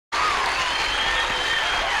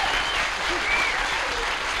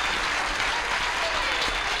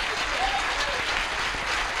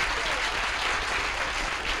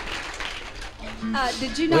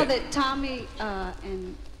Did you know that Tommy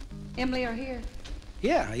and Emily are here?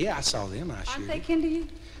 Yeah, yeah, I saw them. I sure Aren't they did. kin to you?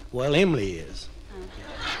 Well, Emily is.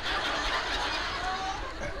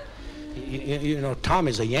 You know,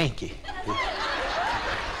 Tommy's a Yankee.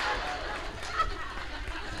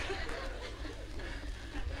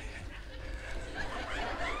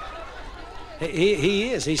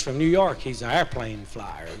 He is. He's from New York. He's an airplane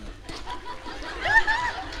flyer.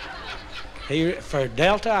 For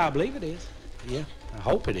Delta, I believe it is. Yeah, I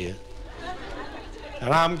hope it is.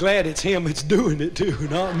 And I'm glad it's him that's doing it too,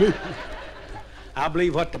 not me. I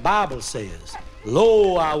believe what the Bible says.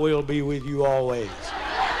 Lo, I will be with you always.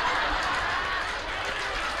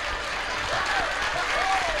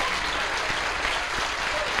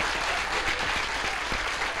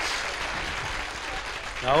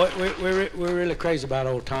 No, we're really crazy about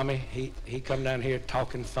old Tommy. He come down here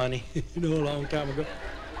talking funny, you know, a long time ago.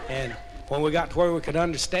 And when we got to where we could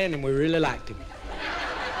understand him, we really liked him.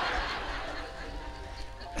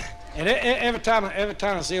 And every time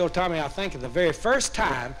I see old Tommy, I think of the very first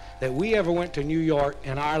time that we ever went to New York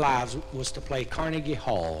in our lives was to play Carnegie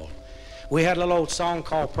Hall. We had a little old song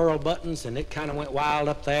called Pearl Buttons, and it kind of went wild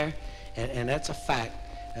up there, and that's a fact.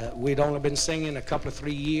 We'd only been singing a couple of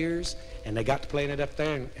 3 years, and they got to playing it up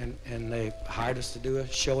there, and they hired us to do a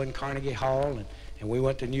show in Carnegie Hall, and we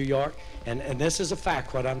went to New York, and this is a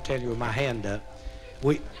fact, what I'm telling you with my hand up.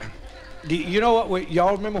 You know what,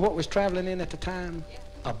 y'all remember what was traveling in at the time?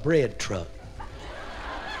 A bread truck.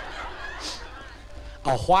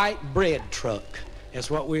 A white bread truck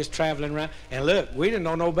is what we was traveling around. And look, we didn't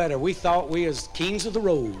know no better. We thought we was kings of the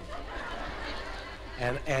road.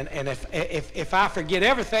 And if I forget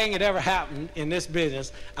everything that ever happened in this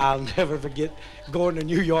business, I'll never forget going to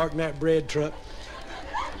New York in that bread truck.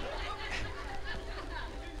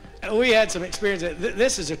 We had some experience.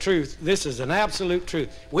 This is the truth. This is an absolute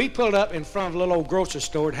truth. We pulled up in front of a little old grocery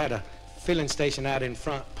store. It had a filling station out in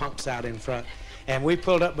front, pumps out in front. And we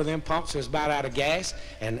pulled up with them pumps. It was about out of gas.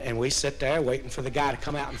 And we sit there waiting for the guy to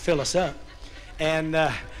come out and fill us up. And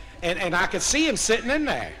I could see him sitting in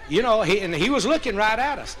there. You know, he was looking right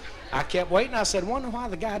at us. I kept waiting. I said, wonder why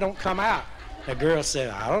the guy don't come out. The girl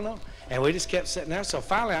said, I don't know. And we just kept sitting there. So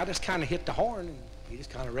finally, I just kind of hit the horn, and he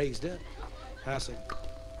just kind of raised up. And I said,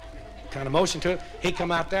 kind of motioned to him. He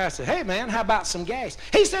come out there. I said, hey, man, how about some gas?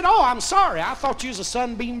 He said, oh, I'm sorry. I thought you was a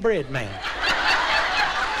Sunbeam bread man.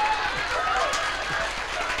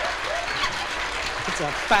 It's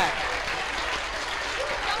a fact.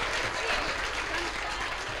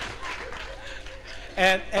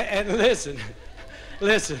 And listen,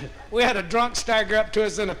 we had a drunk stagger up to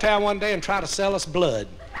us in a town one day and try to sell us blood.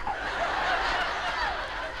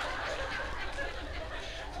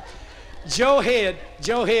 Joe Head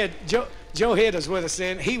is with us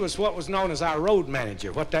then. He was what was known as our road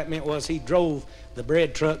manager. What that meant was he drove the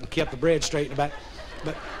bread truck and kept the bread straight in the back.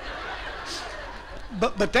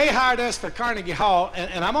 But they hired us for Carnegie Hall,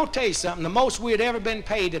 and I'm gonna tell you something. The most we had ever been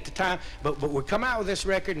paid at the time. But we come out with this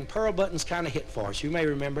record, and Pearl Buttons kind of hit for us. You may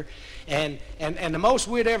remember, and the most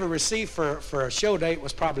we'd ever received for a show date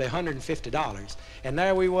was probably $150. And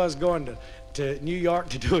there we was going to New York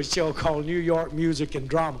to do a show called New York Music and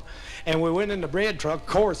Drama. And we went in the bread truck.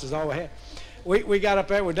 Chorus is all we had. We got up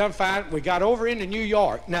there. We done fine. We got over into New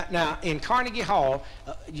York. Now in Carnegie Hall,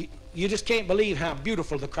 you just can't believe how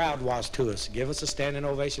beautiful the crowd was to us. Give us a standing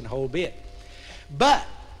ovation, the whole bit. But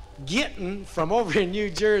getting from over in New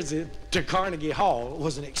Jersey to Carnegie Hall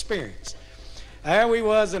was an experience. There we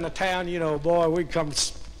was in a town, you know, boy, we come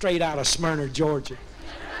straight out of Smyrna, Georgia.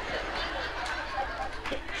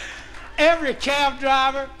 Every cab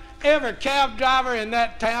driver in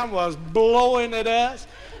that town was blowing at us.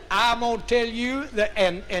 I'm gonna tell you that,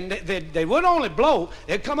 and they wouldn't only blow,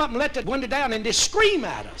 they'd come up and let the window down and just scream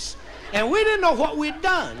at us. And we didn't know what we'd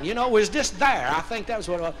done, you know, it was just there. I think that was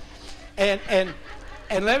what it was.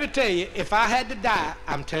 And let me tell you, if I had to die,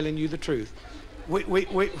 I'm telling you the truth. When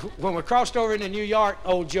we crossed over into New York,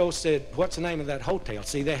 old Joe said, what's the name of that hotel?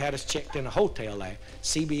 See, they had us checked in a hotel there.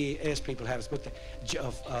 CBS people had us put there.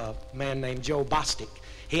 A man named Joe Bostic.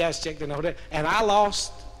 He had us checked in a hotel. And I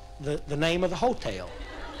lost the name of the hotel.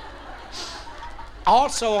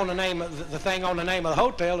 Also on the name of the thing on the name of the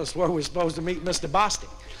hotel is where we're supposed to meet Mr. Bostic.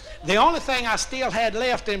 The only thing I still had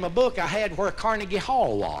left in my book, I had where Carnegie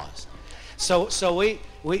Hall was. So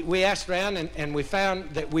we asked around, and we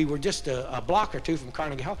found that we were just a block or two from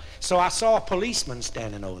Carnegie Hall. So I saw a policeman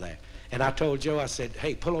standing over there. And I told Joe, I said,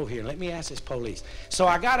 hey, pull over here and let me ask this police. So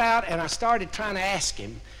I got out and I started trying to ask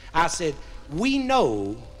him. I said, we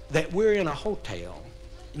know that we're in a hotel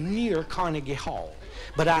near Carnegie Hall.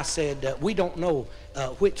 But I said, we don't know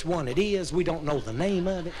which one it is. We don't know the name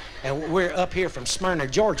of it. And we're up here from Smyrna,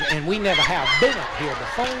 Georgia, and we never have been up here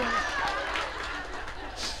before.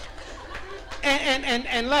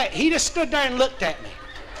 And he just stood there and looked at me.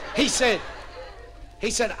 He said,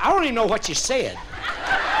 I don't even know what you said.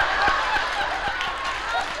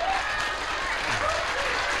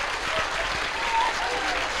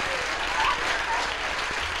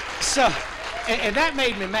 So, and that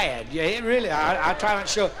made me mad. Yeah, it really, I try not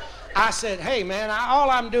to show. I said, hey man, all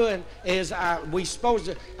I'm doing is we supposed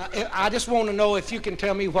to, I just want to know if you can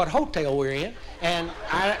tell me what hotel we're in, and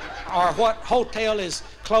or what hotel is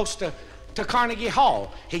close to Carnegie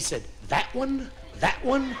Hall. He said, that one,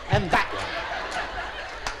 and that one.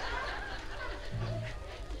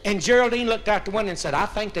 And Geraldine looked out the window and said, I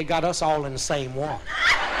think they got us all in the same one.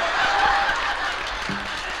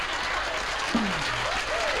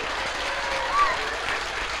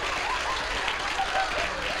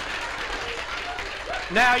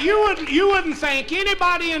 Now, you wouldn't think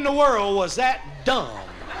anybody in the world was that dumb.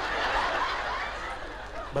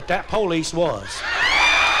 But that police was.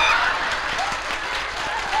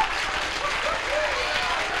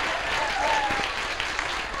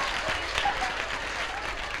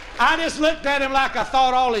 I just looked at him like I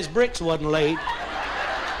thought all his bricks wasn't laid.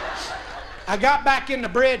 I got back in the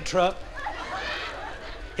bread truck.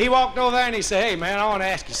 He walked over there and he said, hey man, I want to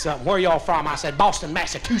ask you something. Where y'all from? I said, Boston,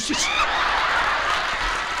 Massachusetts.